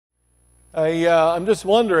I'm just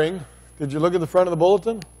wondering, did you look at the front of the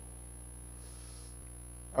bulletin?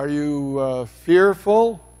 Are you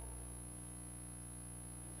fearful?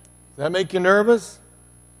 Does that make you nervous?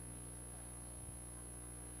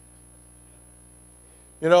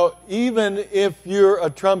 You know, even if you're a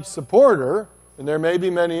Trump supporter, and there may be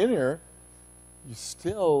many in here, you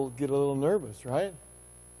still get a little nervous, right?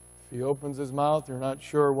 If he opens his mouth, you're not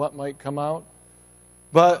sure what might come out.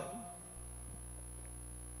 But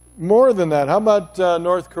more than that, how about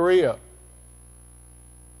North Korea?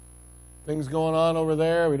 Things going on over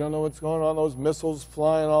there. We don't know what's going on. Those missiles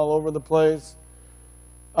flying all over the place.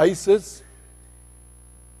 ISIS.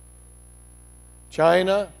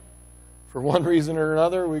 China. For one reason or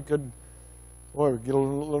another, we get a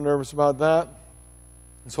little nervous about that.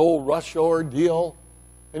 This whole Russia ordeal.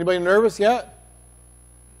 Anybody nervous yet?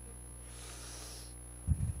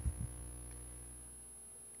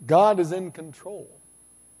 God is in control.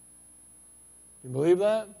 You believe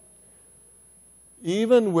that?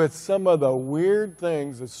 Even with some of the weird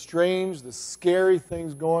things, the strange, the scary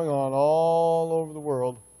things going on all over the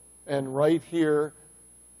world, and right here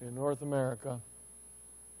in North America,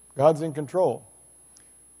 God's in control.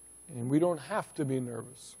 And we don't have to be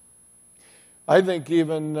nervous. I think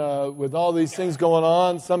even with all these things going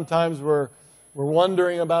on, sometimes we're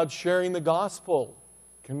wondering about sharing the gospel.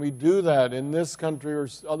 Can we do that in this country or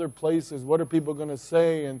other places? What are people going to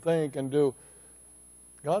say and think and do?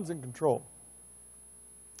 God's in control.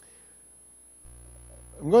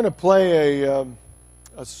 I'm going to play a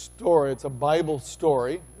story. It's a Bible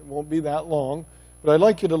story. It won't be that long. But I'd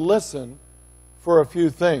like you to listen for a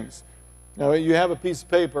few things. Now, you have a piece of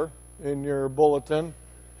paper in your bulletin.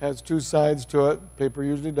 It has two sides to it. Paper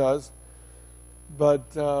usually does.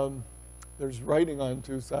 But there's writing on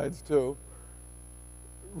two sides, too.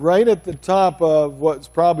 Right at the top of what's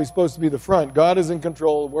probably supposed to be the front, God is in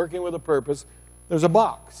control, working with a purpose, there's a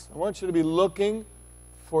box. I want you to be looking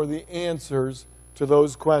for the answers to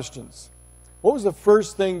those questions. What was the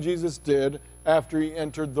first thing Jesus did after he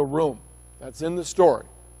entered the room? That's in the story.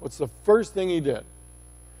 What's the first thing he did?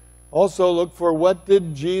 Also look for what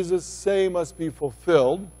did Jesus say must be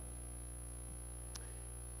fulfilled,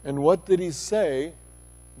 and what did he say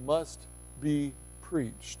must be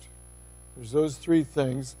preached. There's those three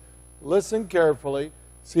things. Listen carefully.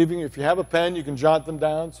 See if you have a pen, you can jot them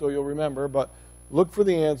down so you'll remember, but look for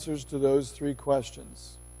the answers to those three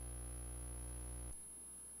questions.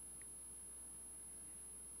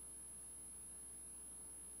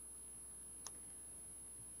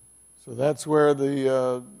 So that's where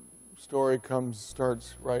the story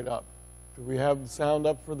starts right up. Do we have the sound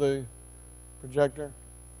up for the projector?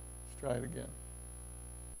 Let's try it again.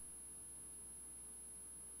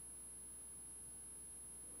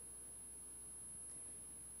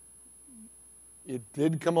 It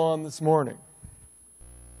did come on this morning.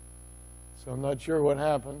 So I'm not sure what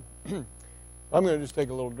happened. I'm going to just take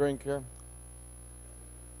a little drink here.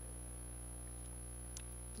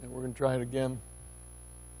 And we're going to try it again.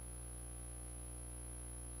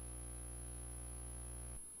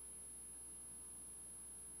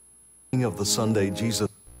 Of the Sunday, Jesus.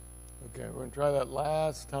 Okay, we're going to try that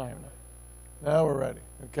last time. Now we're ready.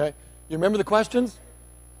 Okay? You remember the questions?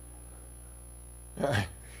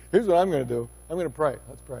 Here's what I'm going to do. I'm going to pray.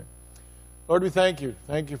 Let's pray. Lord, we thank you.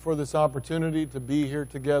 Thank you for this opportunity to be here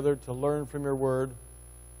together, to learn from your word.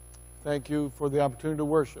 Thank you for the opportunity to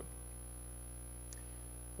worship.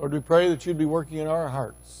 Lord, we pray that you'd be working in our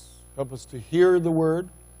hearts. Help us to hear the word,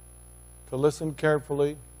 to listen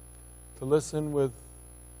carefully, to listen with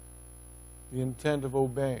the intent of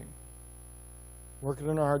obeying. Work it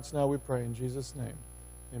in our hearts now, we pray, in Jesus' name.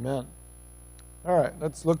 Amen. All right,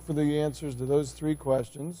 let's look for the answers to those three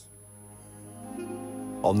questions.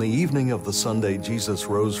 On the evening of the Sunday Jesus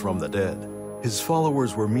rose from the dead, his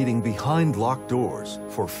followers were meeting behind locked doors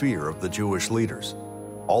for fear of the Jewish leaders.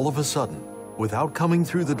 All of a sudden, without coming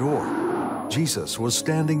through the door, Jesus was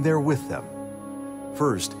standing there with them.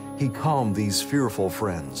 First, he calmed these fearful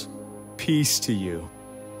friends. Peace to you.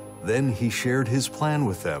 Then he shared his plan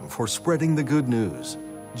with them for spreading the good news.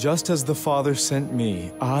 Just as the Father sent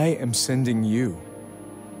me, I am sending you.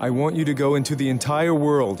 I want you to go into the entire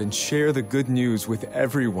world and share the good news with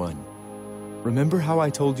everyone. Remember how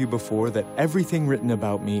I told you before that everything written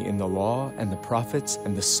about me in the law and the prophets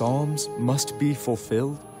and the Psalms must be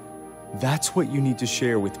fulfilled? That's what you need to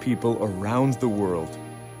share with people around the world.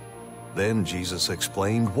 Then Jesus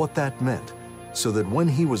explained what that meant, so that when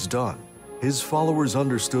he was done, his followers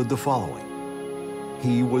understood the following.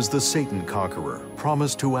 He was the Satan conqueror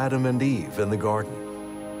promised to Adam and Eve in the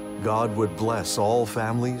garden. God would bless all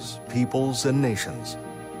families, peoples, and nations.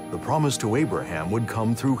 The promise to Abraham would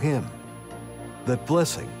come through him. that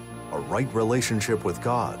blessing, a right relationship with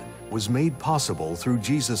God, was made possible through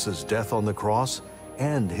Jesus' death on the cross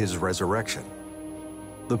and his resurrection.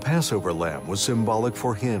 The Passover lamb was symbolic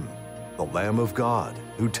for him, the Lamb of God,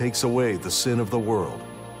 who takes away the sin of the world.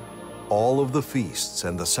 All of the feasts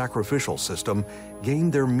and the sacrificial system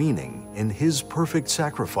gained their meaning in his perfect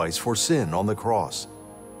sacrifice for sin on the cross.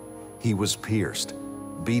 He was pierced,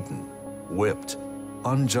 beaten, whipped,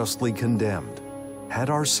 unjustly condemned, had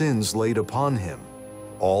our sins laid upon him,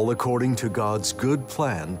 all according to God's good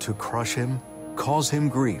plan to crush him, cause him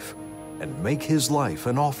grief, and make his life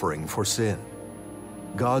an offering for sin.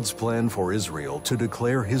 God's plan for Israel to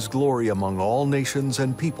declare his glory among all nations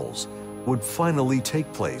and peoples would finally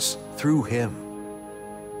take place through him.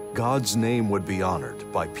 God's name would be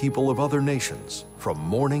honored by people of other nations from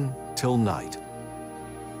morning till night.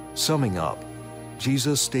 Summing up,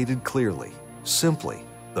 Jesus stated clearly, simply,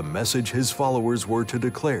 the message his followers were to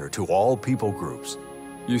declare to all people groups.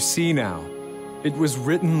 You see now, it was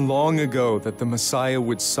written long ago that the Messiah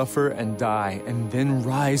would suffer and die and then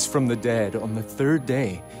rise from the dead on the third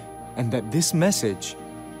day, and that this message,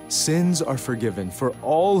 sins are forgiven for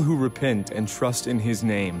all who repent and trust in his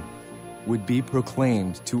name, would be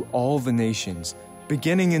proclaimed to all the nations,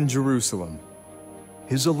 beginning in Jerusalem.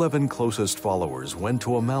 His 11 closest followers went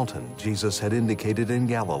to a mountain Jesus had indicated in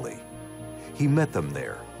Galilee. He met them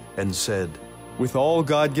there and said, "With all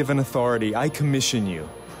God-given authority, I commission you,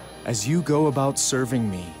 as you go about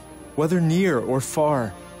serving me, whether near or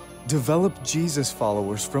far, develop Jesus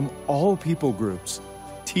followers from all people groups,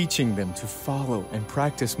 teaching them to follow and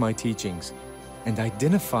practice my teachings, and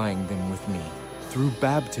identifying them with me through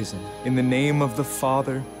baptism in the name of the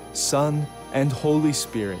Father, Son, and Holy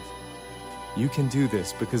Spirit. You can do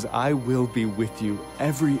this because I will be with you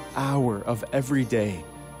every hour of every day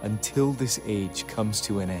until this age comes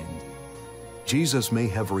to an end." Jesus may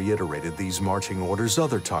have reiterated these marching orders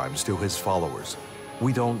other times to his followers.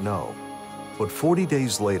 We don't know. But 40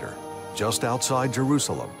 days later, just outside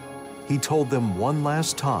Jerusalem, he told them one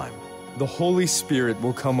last time, "The Holy Spirit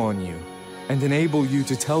will come on you and enable you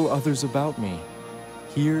to tell others about me,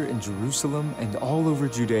 here in Jerusalem and all over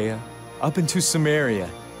Judea, up into Samaria,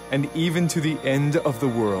 and even to the end of the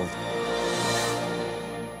world."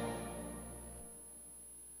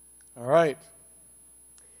 All right.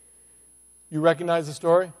 You recognize the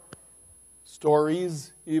story?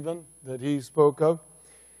 Stories, even, that he spoke of.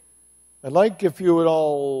 I'd like if you would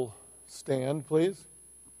all stand, please.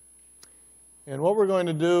 And what we're going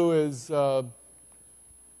to do is, you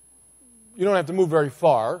don't have to move very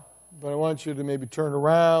far, but I want you to maybe turn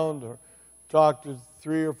around or talk to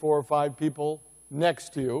 3 or 4 or 5 people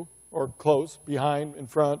next to you, or close, behind, in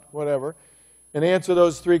front, whatever, and answer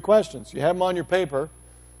those 3 questions. You have them on your paper.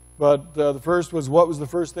 But the first was, what was the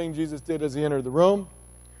first thing Jesus did as he entered the room?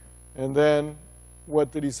 And then,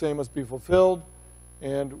 what did he say must be fulfilled?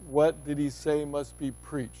 And what did he say must be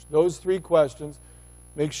preached? Those 3 questions.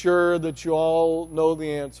 Make sure that you all know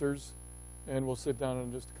the answers, and we'll sit down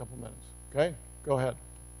in just a couple minutes. Okay? Go ahead.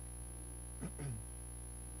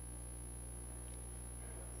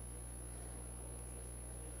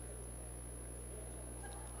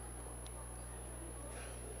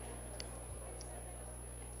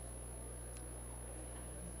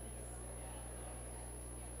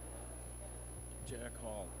 Jack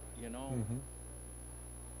Hall, you know,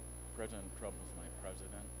 President Trump is my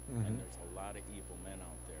president, and there's a lot of evil men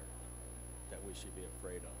out there that we should be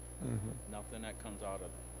afraid of. Nothing that comes out of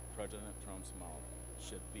President Trump's mouth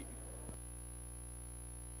should be.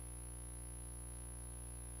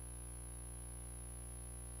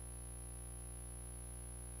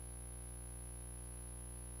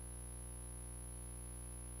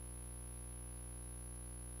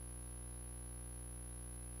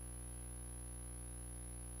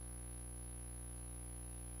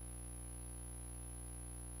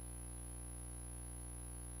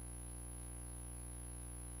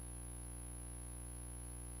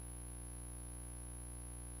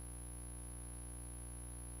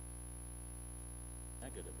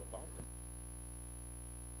 Negative about them.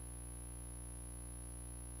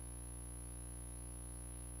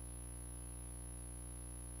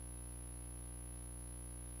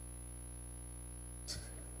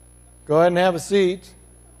 Go ahead and have a seat.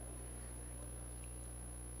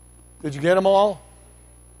 Did you get them all?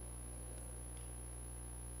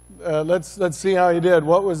 Let's see how he did.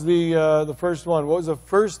 What was the first one? What was the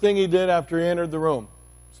first thing he did after he entered the room?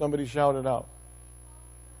 Somebody shouted out.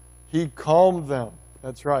 He calmed them.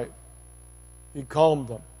 That's right. He calmed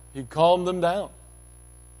them. He calmed them down.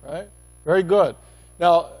 Right? Very good.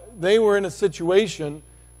 Now, they were in a situation,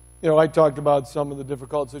 I talked about some of the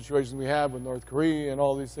difficult situations we have with North Korea and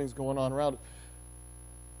all these things going on around us.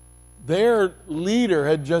 their leader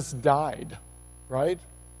had just died, right?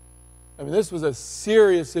 I mean, this was a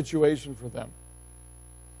serious situation for them.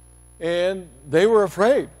 And they were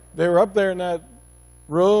afraid. They were up there in that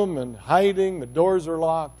room and hiding. The doors are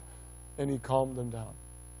locked. And he calmed them down.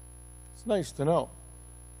 It's nice to know.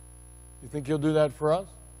 You think he'll do that for us?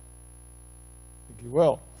 I think he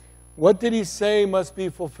will. What did he say must be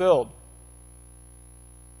fulfilled?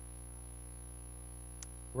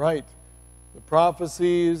 Right. The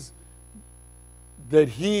prophecies that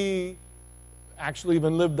he actually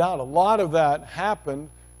even lived out. A lot of that happened.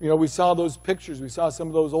 You know, we saw those pictures. We saw some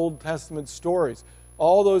of those Old Testament stories.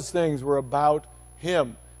 All those things were about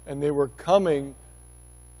him. And they were coming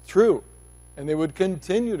true. And they would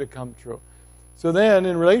continue to come true. So then,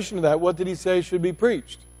 in relation to that, what did he say should be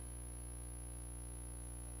preached?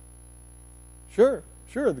 Sure.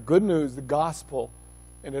 The good news, the gospel.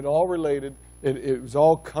 And it all related. It was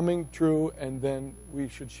all coming true, and then we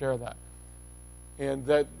should share that. And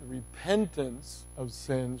that repentance of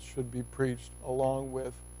sins should be preached along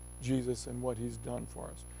with Jesus and what he's done for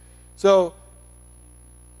us. So,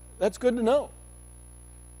 that's good to know.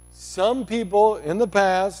 Some people in the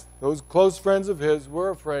past, those close friends of his,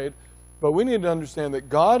 were afraid, but we need to understand that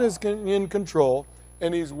God is in control,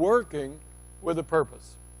 and he's working with a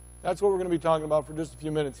purpose. That's what we're going to be talking about for just a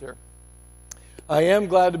few minutes here. I am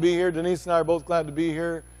glad to be here. Denise and I are both glad to be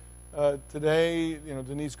here today. You know,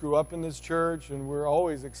 Denise grew up in this church, and we're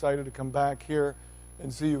always excited to come back here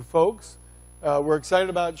and see you folks. We're excited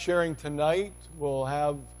about sharing tonight. We'll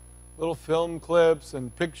have little film clips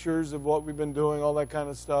and pictures of what we've been doing, all that kind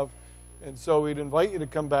of stuff. And so we'd invite you to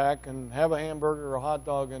come back and have a hamburger or a hot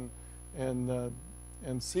dog and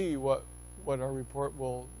see what our report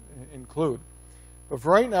will include. But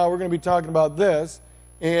for right now, we're going to be talking about this,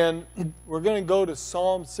 and we're going to go to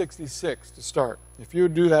Psalm 66 to start. If you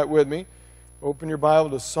would do that with me, open your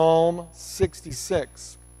Bible to Psalm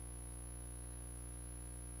 66.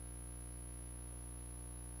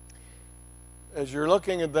 As you're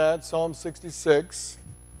looking at that, Psalm 66,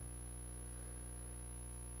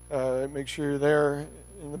 make sure you're there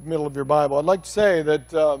in the middle of your Bible. I'd like to say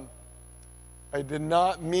that I did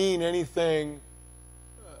not mean anything,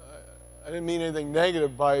 I didn't mean anything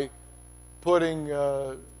negative by putting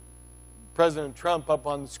President Trump up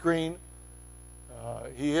on the screen.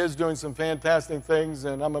 He is doing some fantastic things,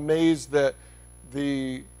 and I'm amazed that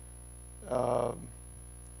the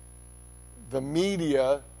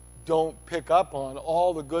media don't pick up on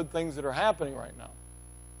all the good things that are happening right now.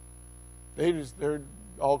 They're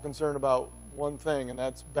all concerned about one thing, and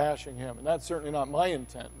that's bashing him. And that's certainly not my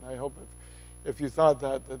intent. And I hope if you thought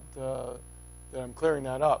that I'm clearing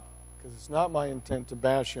that up, because it's not my intent to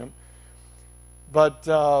bash him. But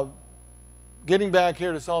getting back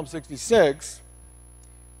here to Psalm 66,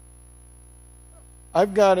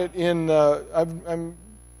 I've got it in, I'm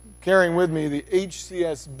carrying with me the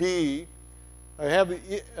HCSB. I have the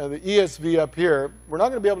ESV up here. We're not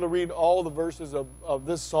going to be able to read all the verses of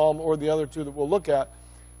this psalm or the other two that we'll look at,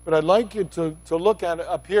 but I'd like you to look at it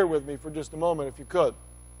up here with me for just a moment, if you could.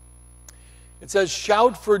 It says,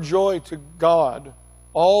 "Shout for joy to God,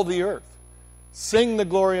 all the earth. Sing the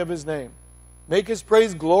glory of his name. Make his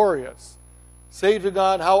praise glorious. Say to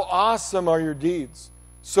God, how awesome are your deeds.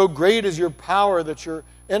 So great is your power that your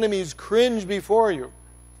enemies cringe before you.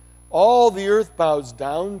 All the earth bows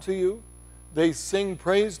down to you. They sing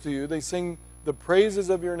praise to you. They sing the praises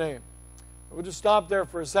of your name." We'll just stop there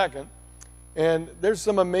for a second. And there's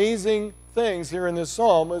some amazing things here in this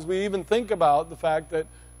psalm as we even think about the fact that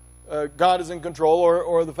God is in control,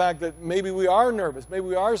 or the fact that maybe we are nervous, maybe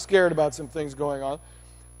we are scared about some things going on.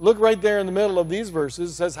 Look right there in the middle of these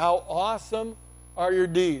verses. It says, "How awesome are your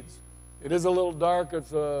deeds." It is a little dark. It's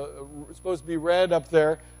supposed to be red up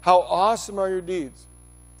there. How awesome are your deeds.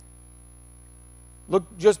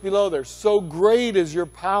 Look just below there. So great is your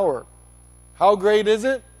power. How great is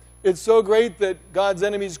it? It's so great that God's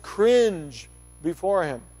enemies cringe before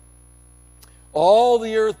him. All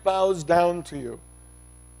the earth bows down to you.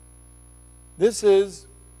 This is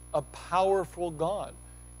a powerful God.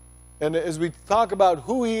 And as we talk about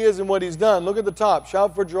who he is and what he's done, look at the top.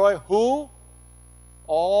 Shout for joy. Who?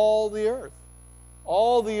 All the earth.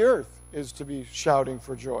 All the earth is to be shouting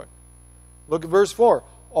for joy. Look at verse 4.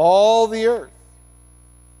 All the earth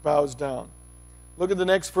bows down. Look at the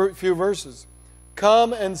next few verses.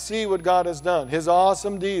 Come and see what God has done, his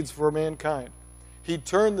awesome deeds for mankind. He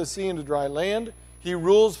turned the sea into dry land. He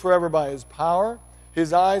rules forever by his power.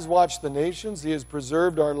 His eyes watch the nations. He has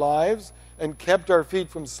preserved our lives and kept our feet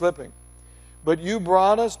from slipping. But you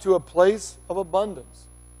brought us to a place of abundance.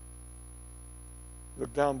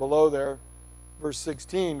 Look down below there. verse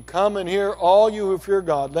 16, come and hear all you who fear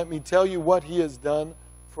God. Let me tell you what he has done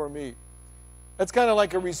for me. That's kind of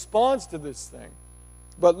like a response to this thing.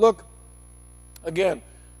 But look, again,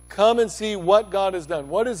 come and see what God has done.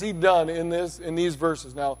 What has he done in these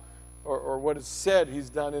verses now, or what is said he's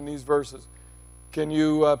done in these verses? Can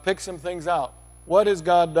you pick some things out? What has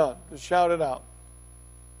God done? Just shout it out.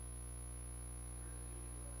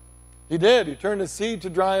 He did. He turned the sea to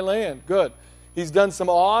dry land. Good. He's done some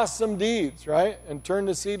awesome deeds, right? And turned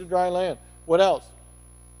the sea to dry land. What else?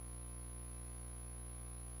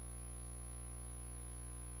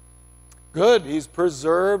 Good. He's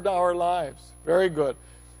preserved our lives. Very good.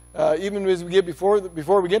 Even as we get before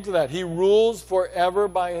we get to that, he rules forever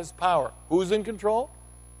by his power. Who's in control?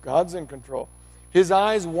 God's in control. His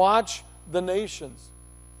eyes watch the nations.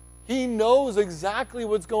 He knows exactly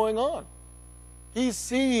what's going on. He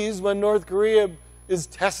sees when North Korea is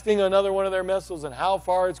testing another one of their missiles and how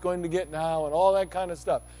far it's going to get now and all that kind of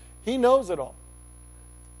stuff. He knows it all.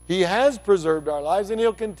 He has preserved our lives, and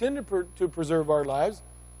he'll continue to preserve our lives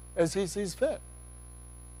as he sees fit.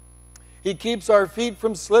 He keeps our feet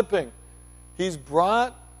from slipping. He's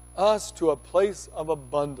brought us to a place of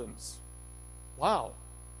abundance. Wow.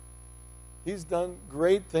 He's done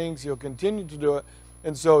great things. He'll continue to do it.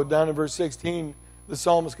 And so down in verse 16, the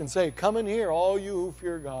psalmist can say, come and hear, all you who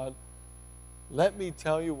fear God. Let me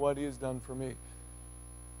tell you what he has done for me.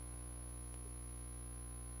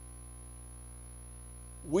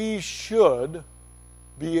 We should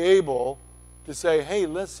be able to say, hey,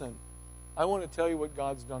 listen, I want to tell you what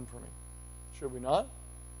God's done for me. Should we not?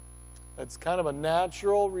 That's kind of a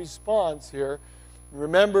natural response here.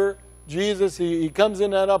 Remember, Jesus, he comes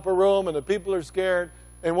in that upper room and the people are scared.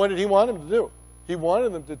 And what did he want them to do? He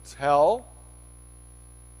wanted them to tell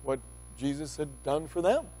what Jesus had done for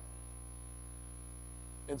them.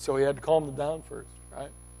 And so he had to calm them down first, right?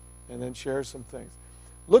 And then share some things.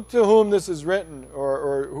 Look to whom this is written,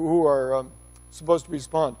 or who are supposed to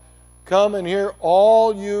respond. Come and hear,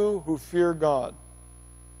 all you who fear God.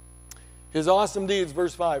 His awesome deeds,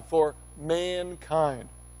 verse 5, for mankind.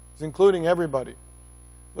 He's including everybody.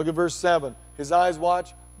 Look at verse 7. His eyes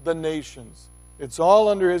watch the nations. It's all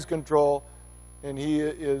under his control, and he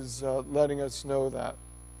is letting us know that.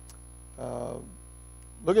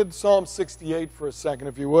 Look at Psalm 68 for a second,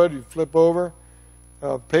 if you would. You flip over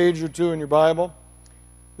a page or two in your Bible.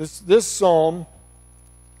 This psalm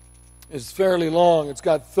is fairly long. It's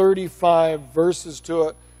got 35 verses to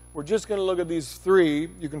it. We're just going to look at these three.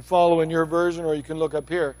 You can follow in your version, or you can look up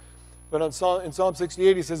here. But in Psalm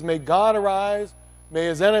 68, he says, may God arise, may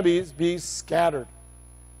his enemies be scattered.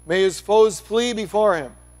 May his foes flee before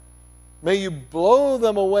him. May you blow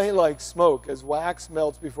them away like smoke, as wax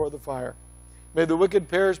melts before the fire. May the wicked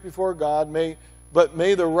perish before God, but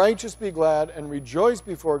may the righteous be glad and rejoice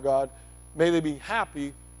before God. May they be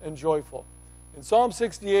happy and joyful. In Psalm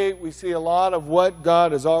 68, we see a lot of what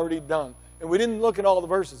God has already done. And we didn't look at all the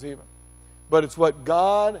verses even. But it's what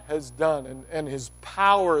God has done and his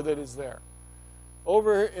power that is there.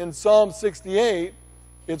 Over in Psalm 68,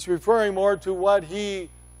 it's referring more to what he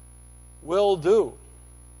will do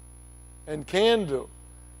and can do.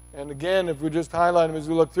 And again, if we just highlight him as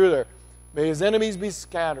we look through there, may his enemies be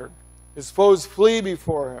scattered, his foes flee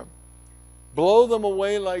before him. Blow them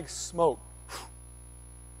away like smoke,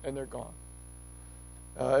 and they're gone.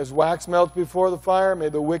 As wax melts before the fire, may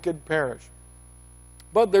the wicked perish.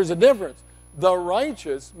 But there's a difference. The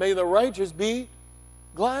righteous, may the righteous be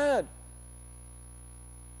glad.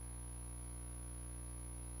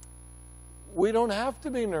 We don't have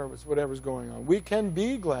to be nervous, whatever's going on. We can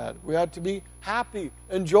be glad. We ought to be happy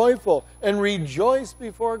and joyful and rejoice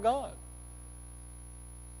before God.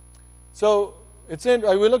 So, we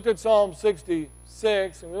looked at Psalm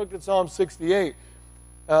 66 and we looked at Psalm 68.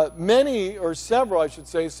 Several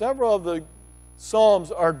of the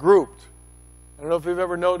Psalms are grouped. I don't know if you've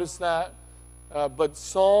ever noticed that, but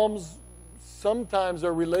Psalms sometimes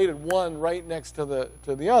are related, one right next to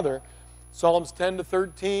the other. Psalms 10 to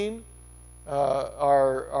 13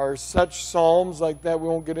 are such Psalms like that. We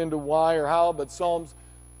won't get into why or how, but Psalms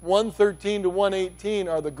 113 to 118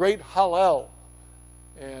 are the great Hallel.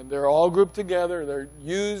 And they're all grouped together. They're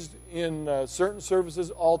used in certain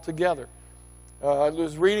services all together. I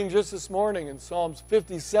was reading just this morning in Psalms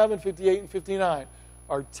 57, 58, and 59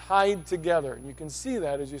 are tied together. And you can see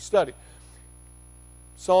that as you study.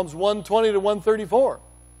 Psalms 120 to 134.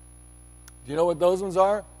 Do you know what those ones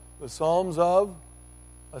are? The Psalms of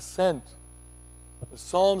Ascent. The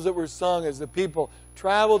Psalms that were sung as the people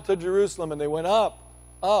traveled to Jerusalem and they went up,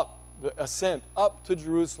 the ascent, up to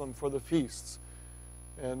Jerusalem for the feasts.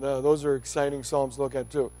 And those are exciting Psalms to look at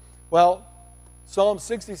too. Well, Psalm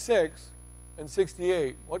 66 and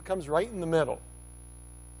 68, what comes right in the middle?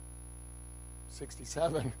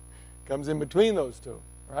 67 comes in between those two,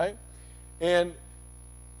 right? And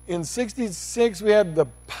in 66, we have the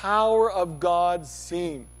power of God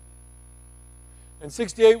seen. In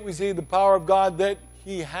 68, we see the power of God that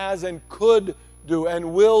He has and could do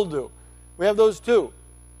and will do. We have those two.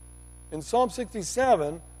 In Psalm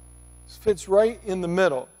 67, this fits right in the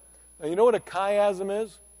middle. Now, you know what a chiasm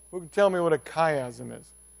is? Who can tell me what a chiasm is?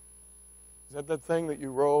 Is that the thing that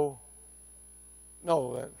you row?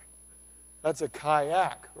 No, that's a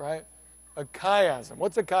kayak, right? A chiasm.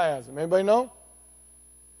 What's a chiasm? Anybody know?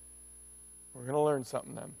 We're going to learn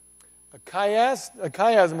something then. A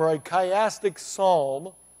chiasm or a chiastic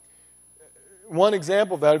psalm, one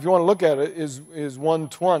example of that, if you want to look at it, is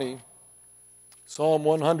 120. Psalm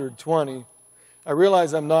 120. I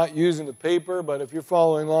realize I'm not using the paper, but if you're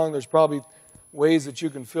following along, there's probably ways that you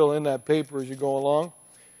can fill in that paper as you go along.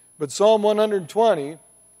 But Psalm 120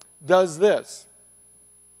 does this.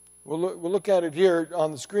 We'll look at it here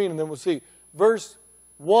on the screen, and then we'll see. Verse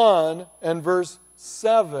 1 and verse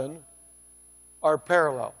 7 are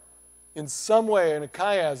parallel. In some way, in a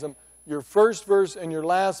chiasm, your first verse and your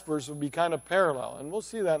last verse will be kind of parallel. And we'll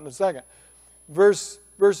see that in a second. Verses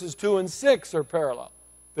 2 and 6 are parallel.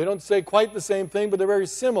 They don't say quite the same thing, but they're very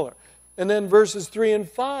similar. And then verses 3 and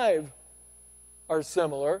 5 are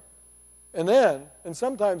similar. And then, and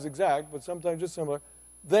sometimes exact, but sometimes just similar.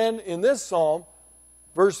 Then in this psalm,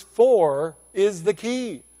 verse 4 is the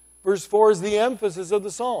key. Verse 4 is the emphasis of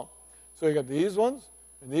the psalm. So you got these ones,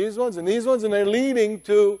 and these ones, and these ones, and they're leading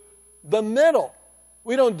to the middle.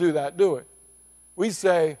 We don't do that, do we? We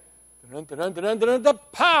say, dun, dun, dun, dun, dun, dun,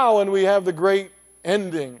 pow, and we have the great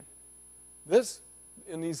ending.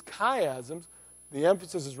 In these chiasms, the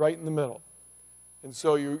emphasis is right in the middle. And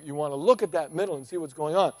so you want to look at that middle and see what's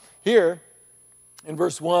going on. Here, in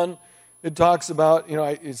verse 1, it talks about,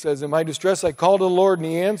 it says, in my distress I called to the Lord and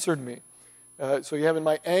He answered me. So you have in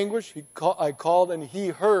my anguish, I called and He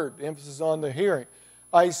heard. The emphasis on the hearing.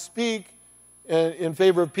 I speak in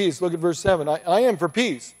favor of peace. Look at verse 7. I am for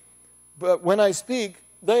peace, but when I speak,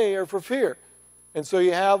 they are for fear. And so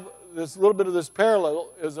you have this little bit of this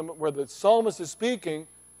parallelism where the psalmist is speaking,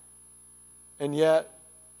 and yet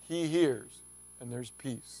he hears, and there's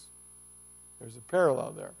peace. There's a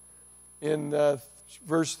parallel there. In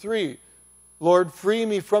verse 3, Lord, free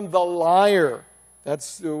me from the liar.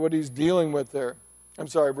 That's what he's dealing with there. I'm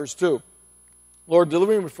sorry, verse 2. Lord,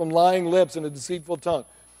 deliver me from lying lips and a deceitful tongue.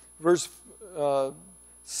 Verse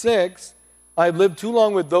 6, I've lived too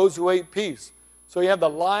long with those who hate peace. So you have the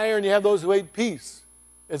liar and you have those who hate peace.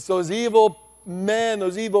 It's those evil men,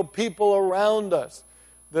 those evil people around us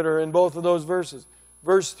that are in both of those verses.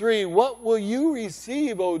 Verse 3, what will you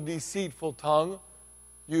receive, O deceitful tongue?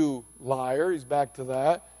 You liar. He's back to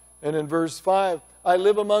that. And in verse 5, I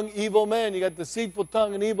live among evil men. You got deceitful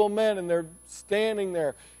tongue and evil men, and they're standing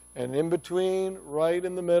there. And in between, right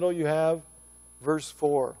in the middle, you have verse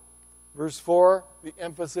 4. Verse 4, the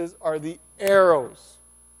emphasis are the arrows.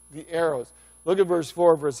 The arrows. Look at verse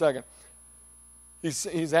 4 for a second.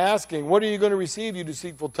 He's asking, what are you going to receive, you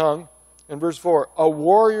deceitful tongue? In verse 4, a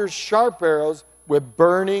warrior's sharp arrows with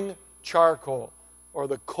burning charcoal, or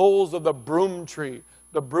the coals of the broom tree.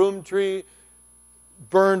 The broom tree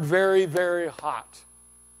burned very, very hot.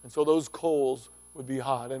 And so those coals would be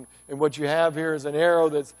hot. And what you have here is an arrow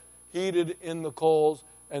that's heated in the coals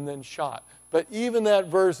and then shot. But even that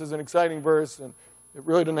verse is an exciting verse, and it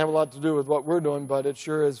really doesn't have a lot to do with what we're doing, but it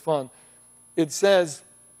sure is fun. It says,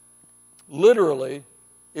 literally,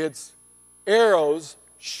 it's arrows,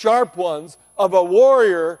 sharp ones, of a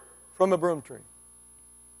warrior from a broom tree,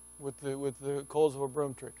 with the coals of a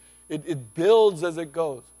broom tree. It builds as it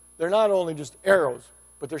goes. They're not only just arrows,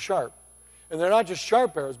 but they're sharp. And they're not just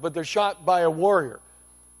sharp arrows, but they're shot by a warrior.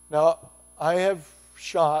 Now, I have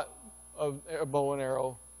shot a bow and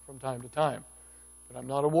arrow from time to time, but I'm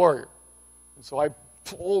not a warrior. And so I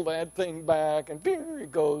pull that thing back, and there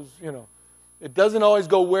it goes, It doesn't always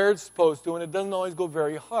go where it's supposed to, and it doesn't always go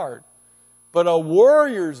very hard. But a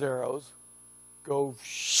warrior's arrows go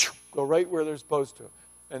right where they're supposed to.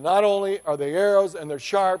 And not only are they arrows, and they're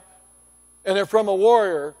sharp, and they're from a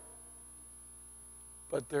warrior,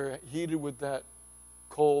 but they're heated with that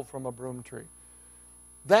coal from a broom tree.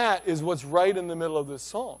 That is what's right in the middle of this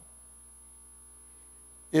psalm.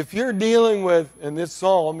 If you're dealing with, in this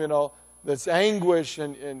psalm, this anguish,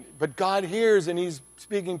 but God hears and He's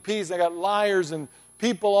speaking peace. I got liars and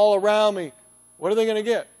people all around me. What are they going to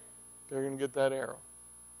get? They're going to get that arrow.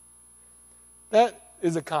 That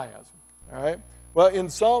is a chiasm. All right? Well, in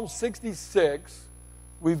Psalm 66,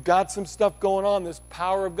 we've got some stuff going on, this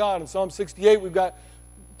power of God. In Psalm 68, we've got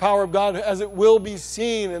power of God as it will be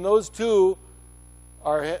seen. And those two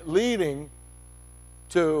are leading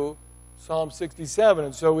to Psalm 67.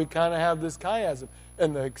 And so we kind of have this chiasm.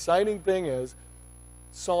 And the exciting thing is,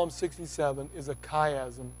 Psalm 67 is a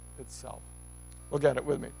chiasm itself. Look at it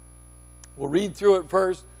with me. We'll read through it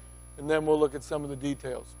first, and then we'll look at some of the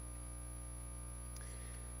details.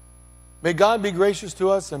 May God be gracious to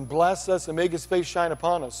us and bless us and make his face shine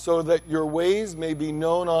upon us, so that your ways may be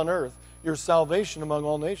known on earth, your salvation among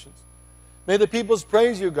all nations. May the peoples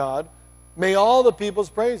praise you, God. May all the peoples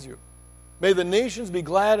praise you. May the nations be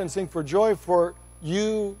glad and sing for joy, for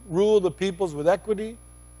you rule the peoples with equity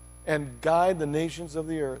and guide the nations of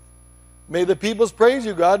the earth. May the peoples praise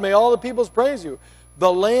you, God. May all the peoples praise you.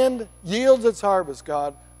 The land yields its harvest,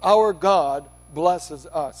 God. Our God blesses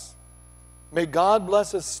us. May God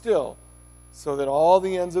bless us still, so that all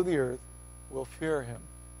the ends of the earth will fear him.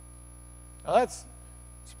 Now it's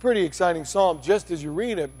a pretty exciting psalm just as you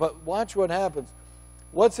read it, but watch what happens.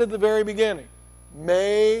 What's at the very beginning?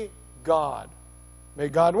 May God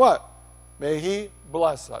what? May he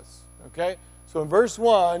bless us. Okay? So in verse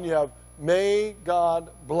 1, you have, may God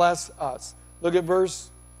bless us. Look at verse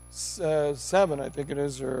 7, I think it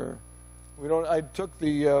is, or I took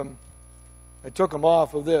them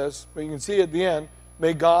off of this, but you can see at the end,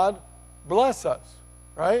 may God bless us,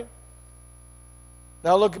 right?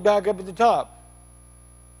 Now look back up at the top.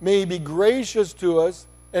 May he be gracious to us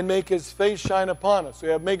and make his face shine upon us. So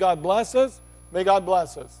you have, may God bless us, may God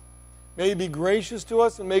bless us. May he be gracious to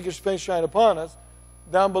us and make his face shine upon us.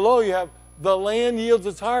 Down below you have, the land yields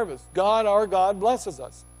its harvest. God, our God, blesses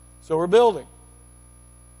us. So we're building.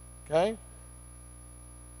 Okay?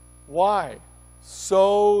 Why?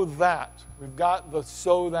 So that. We've got the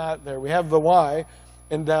so that there. We have the why.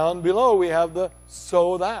 And down below we have the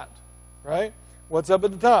so that. Right? What's up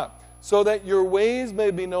at the top? So that your ways may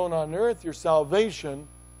be known on earth, your salvation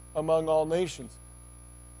among all nations.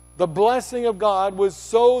 The blessing of God was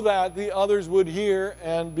so that the others would hear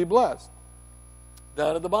and be blessed.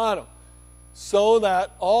 Down at the bottom. So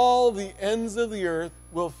that all the ends of the earth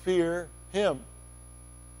will fear him.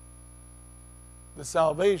 The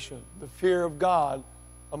salvation, the fear of God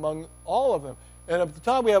among all of them. And at the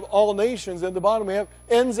top we have all nations, and at the bottom we have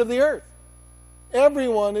ends of the earth.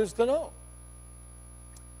 Everyone is to know.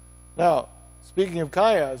 Now, speaking of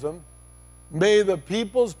chiasm, may the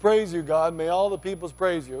peoples praise you, God. May all the peoples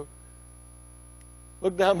praise you.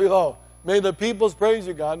 Look down below. May the peoples praise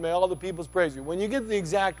you, God. May all the peoples praise you. When you get the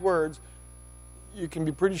exact words, you can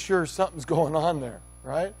be pretty sure something's going on there,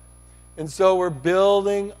 right? And so we're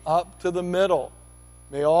building up to the middle.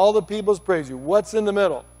 May all the peoples praise you. What's in the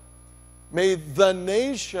middle? May the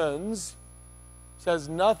nations, says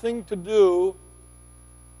nothing to do,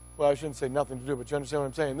 well, I shouldn't say nothing to do, but you understand what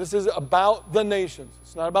I'm saying. This is about the nations.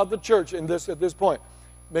 It's not about the church at this point.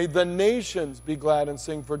 May the nations be glad and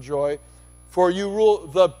sing for joy, for you rule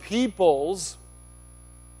the peoples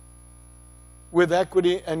with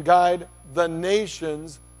equity and guide the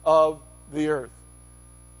nations of the earth.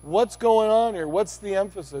 What's going on here? What's the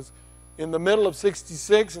emphasis? In the middle of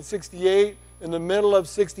 66 and 68, in the middle of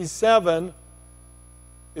 67,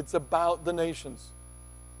 it's about the nations.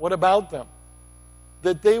 What about them?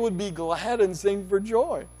 That they would be glad and sing for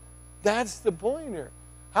joy. That's the point here.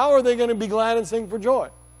 How are they going to be glad and sing for joy?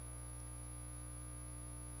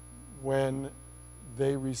 When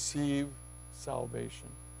they receive salvation.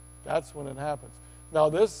 That's when it happens. Now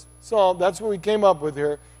this psalm, that's what we came up with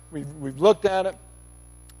here. We've looked at it.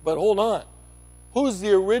 But hold on. Who's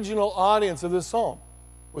the original audience of this psalm?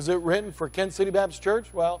 Was it written for Kent City Baptist Church?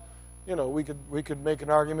 Well, you know, we could make an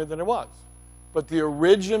argument that it was. But the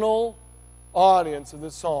original audience of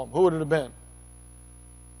this psalm, who would it have been?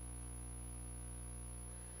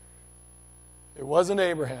 It wasn't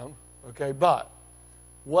Abraham, okay, but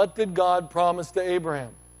what did God promise to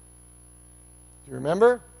Abraham? Do you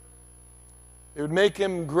remember? It would make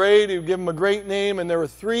him great, he would give him a great name, and there were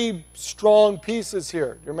three strong pieces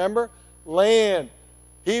here. Do you remember? Land.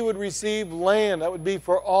 He would receive land. That would be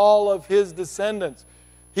for all of his descendants.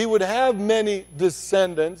 He would have many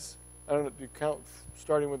descendants. I don't know if you count,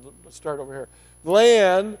 let's start over here.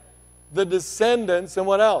 Land, the descendants, and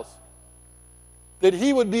what else? That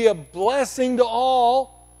he would be a blessing to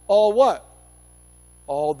all what?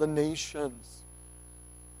 All the nations.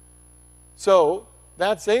 So,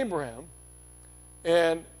 that's Abraham.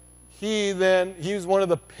 And he was one of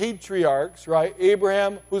the patriarchs, right?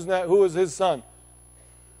 Abraham, who was his son?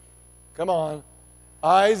 Come on.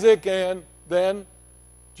 Isaac and then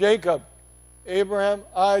Jacob. Abraham,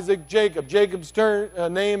 Isaac, Jacob. Jacob's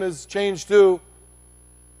name is changed to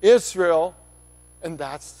Israel, and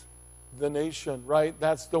that's the nation, right?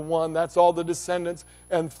 That's the one, that's all the descendants.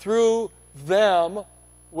 And through them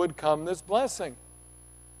would come this blessing,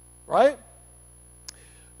 right?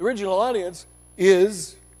 The original audience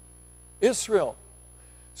is Israel.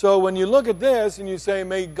 So when you look at this and you say,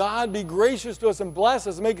 may God be gracious to us and bless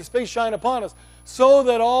us and make his face shine upon us, so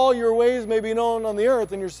that all your ways may be known on the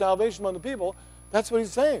earth and your salvation among the people, that's what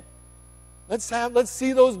he's saying. Let's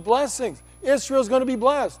see those blessings. Israel's going to be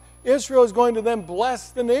blessed. Israel is going to then bless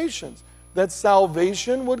the nations, that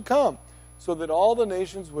salvation would come, so that all the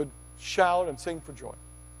nations would shout and sing for joy.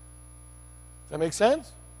 Does that make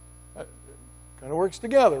sense? That kind of works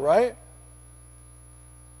together, right?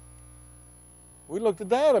 We looked at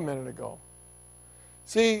that a minute ago.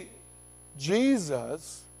 See,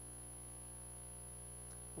 Jesus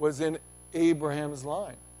was in Abraham's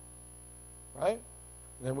line, right?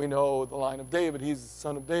 And then we know the line of David. He's the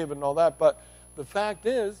son of David and all that. But the fact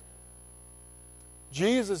is,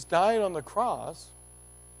 Jesus died on the cross,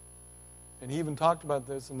 and he even talked about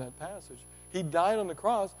this in that passage. He died on the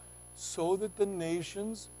cross so that the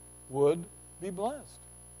nations would be blessed.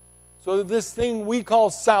 So that this thing we call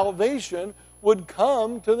salvation would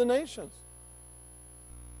come to the nations.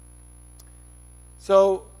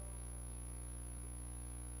 So,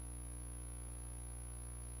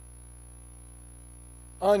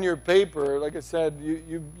 on your paper, like I said,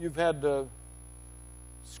 you've had to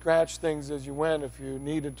scratch things as you went if you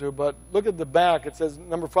needed to, but look at the back. It says,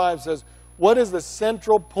 number 5 says, what is the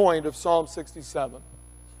central point of Psalm 67?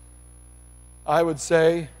 I would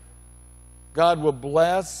say, God will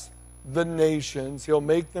bless the nations. He'll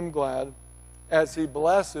make them glad as he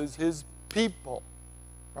blesses his people.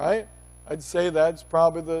 Right? I'd say that's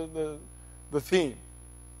probably the theme.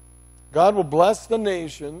 God will bless the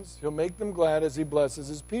nations. He'll make them glad as he blesses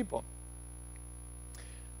his people.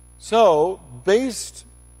 So, based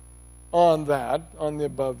on that, on the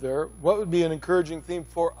above there, what would be an encouraging theme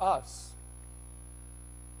for us?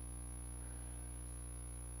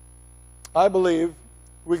 I believe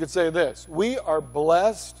we could say this. We are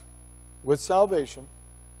blessed with salvation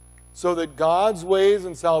so that God's ways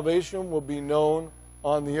and salvation will be known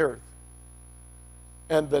on the earth.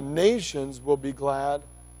 And the nations will be glad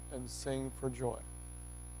and sing for joy.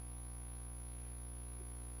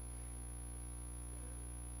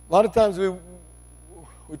 A lot of times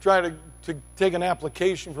we try to take an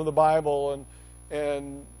application from the Bible,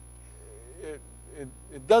 and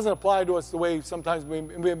it doesn't apply to us the way sometimes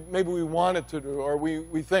maybe we want it to do, or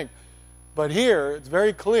we think. But here, it's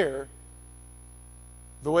very clear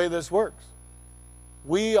the way this works.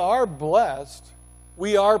 We are blessed.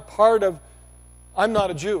 We are part of, I'm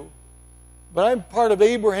not a Jew, but I'm part of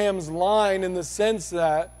Abraham's line in the sense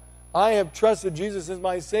that I have trusted Jesus as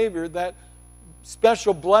my Savior, that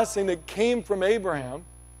special blessing that came from Abraham,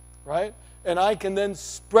 right? And I can then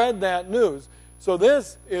spread that news. So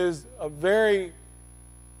this is a very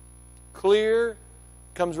clear,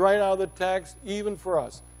 comes right out of the text, even for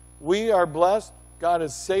us. We are blessed. God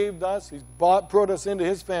has saved us. He's brought us into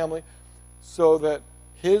his family so that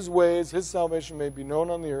his ways, his salvation may be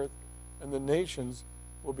known on the earth, and the nations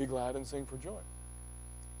will be glad and sing for joy.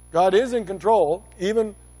 God is in control.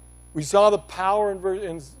 Even we saw the power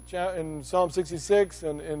in Psalm 66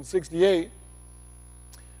 and in 68.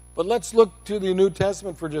 But let's look to the New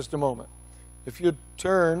Testament for just a moment. If you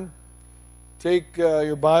take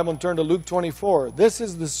your Bible and turn to Luke 24. This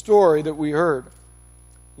is the story that we heard.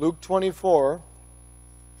 Luke 24.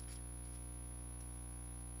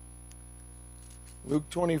 Luke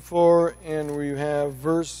 24, and we have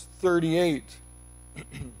verse 38.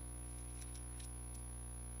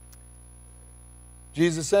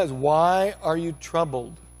 Jesus says, "Why are you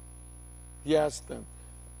troubled?" He asked them.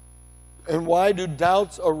 "And why do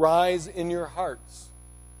doubts arise in your hearts?"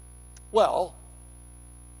 Well,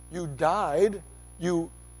 you died.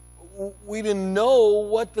 We didn't know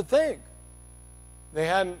what to think.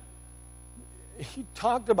 He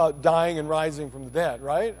talked about dying and rising from the dead,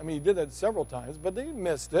 right? I mean, he did that several times, but they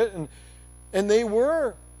missed it. And they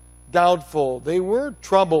were doubtful. They were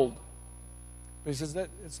troubled. But he says, that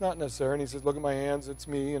it's not necessary. And he says, look at my hands, it's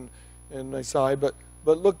me, and my side. But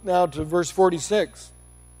look now to verse 46.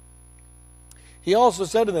 He also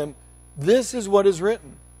said to them, "This is what is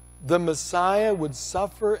written. The Messiah would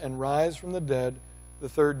suffer and rise from the dead the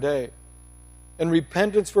third day. And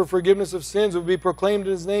repentance for forgiveness of sins would be proclaimed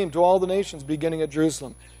in his name to all the nations, beginning at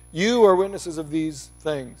Jerusalem. You are witnesses of these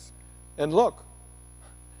things. And look,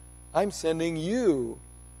 I'm sending you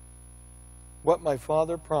what my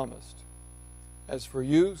Father promised. As for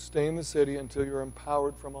you, stay in the city until you're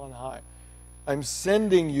empowered from on high." I'm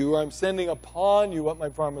sending upon you what my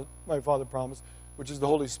Father promised, which is the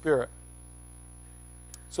Holy Spirit.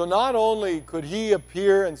 So not only could he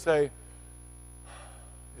appear and say,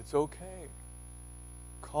 it's okay,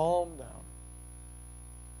 calm down,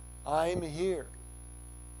 I'm here,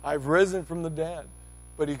 I've risen from the dead.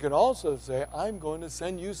 But he could also say, I'm going to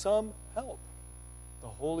send you some help. The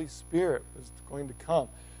Holy Spirit is going to come.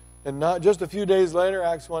 And not just a few days later,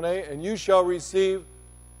 Acts 1:8, and you shall receive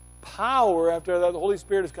power after that the Holy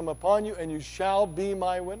Spirit has come upon you, and you shall be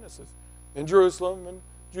my witnesses in Jerusalem and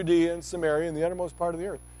Judea and Samaria and the uttermost part of the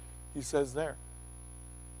earth. He says there.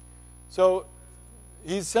 So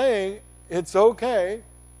he's saying, it's okay.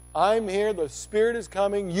 I'm here. The Spirit is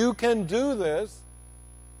coming. You can do this.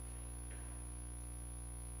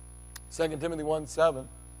 2 Timothy 1:7.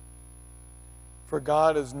 For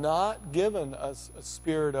God has not given us a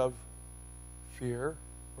spirit of fear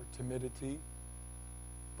or timidity,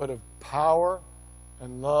 but of power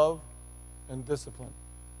and love and discipline.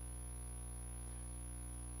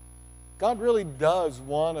 God really does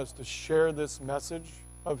want us to share this message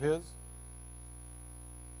of His.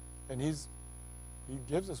 And He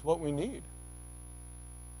gives us what we need.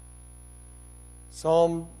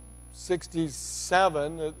 Psalm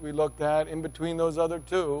 67 that we looked at, in between those other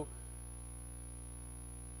two,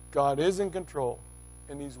 God is in control,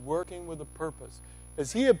 and He's working with a purpose.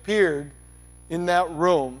 As He appeared in that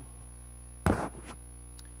room,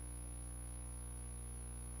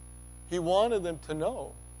 He wanted them to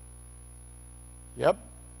know, yep,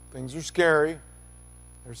 things are scary.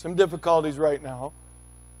 There's some difficulties right now.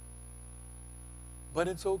 But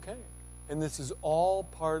it's okay. And this is all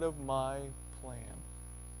part of my plan.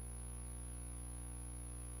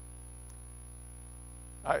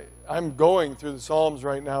 I'm going through the Psalms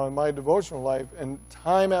right now in my devotional life, and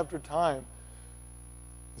time after time,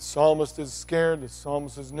 the psalmist is scared, the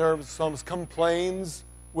psalmist is nervous, the psalmist complains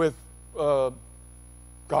with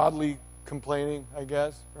godly complaining, I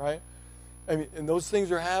guess, right? I mean, and those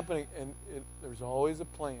things are happening, and there's always a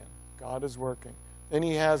plan. God is working. And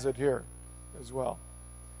He has it here as well.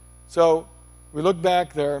 So, we look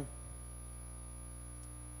back there.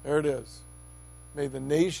 There it is. May the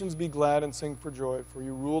nations be glad and sing for joy, for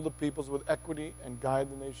you rule the peoples with equity and guide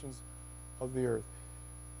the nations of the earth.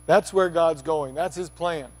 That's where God's going. That's His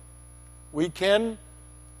plan. We can, I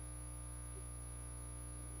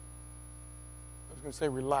was going to say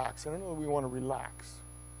relax. I don't know if we want to relax.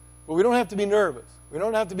 But we don't have to be nervous. We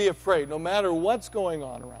don't have to be afraid, no matter what's going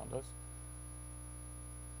on around us.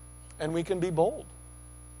 And we can be bold.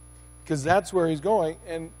 Because that's where He's going,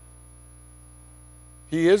 and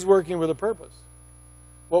He is working with a purpose.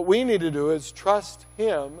 What we need to do is trust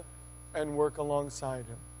Him and work alongside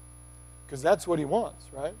Him. Because that's what He wants,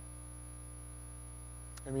 right?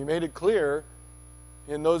 And He made it clear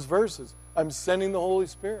in those verses. I'm sending the Holy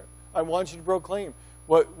Spirit. I want you to proclaim.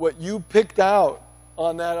 What you picked out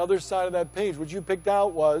on that other side of that page, what you picked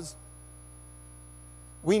out was,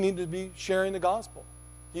 we need to be sharing the gospel.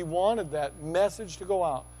 He wanted that message to go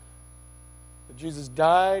out. That Jesus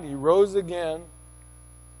died, He rose again,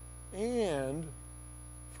 and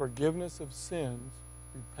forgiveness of sins,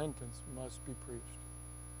 repentance must be preached.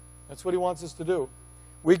 That's what He wants us to do.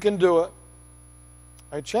 We can do it.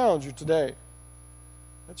 I challenge you today.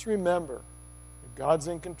 Let's remember that God's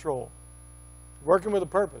in control, working with a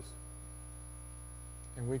purpose,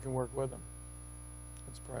 and we can work with Him.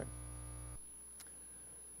 Let's pray.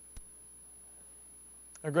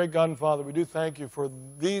 Our great God and Father, we do thank You for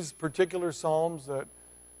these particular Psalms that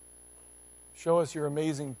show us Your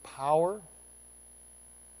amazing power,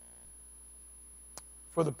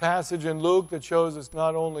 for the passage in Luke that shows us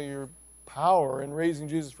not only Your power in raising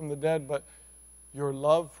Jesus from the dead, but Your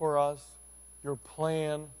love for us, Your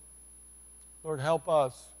plan. Lord, help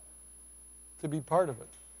us to be part of it.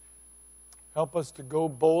 Help us to go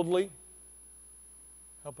boldly.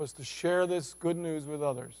 Help us to share this good news with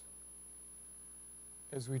others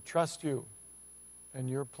as we trust You and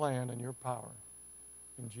Your plan and Your power.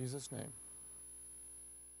 In Jesus' name.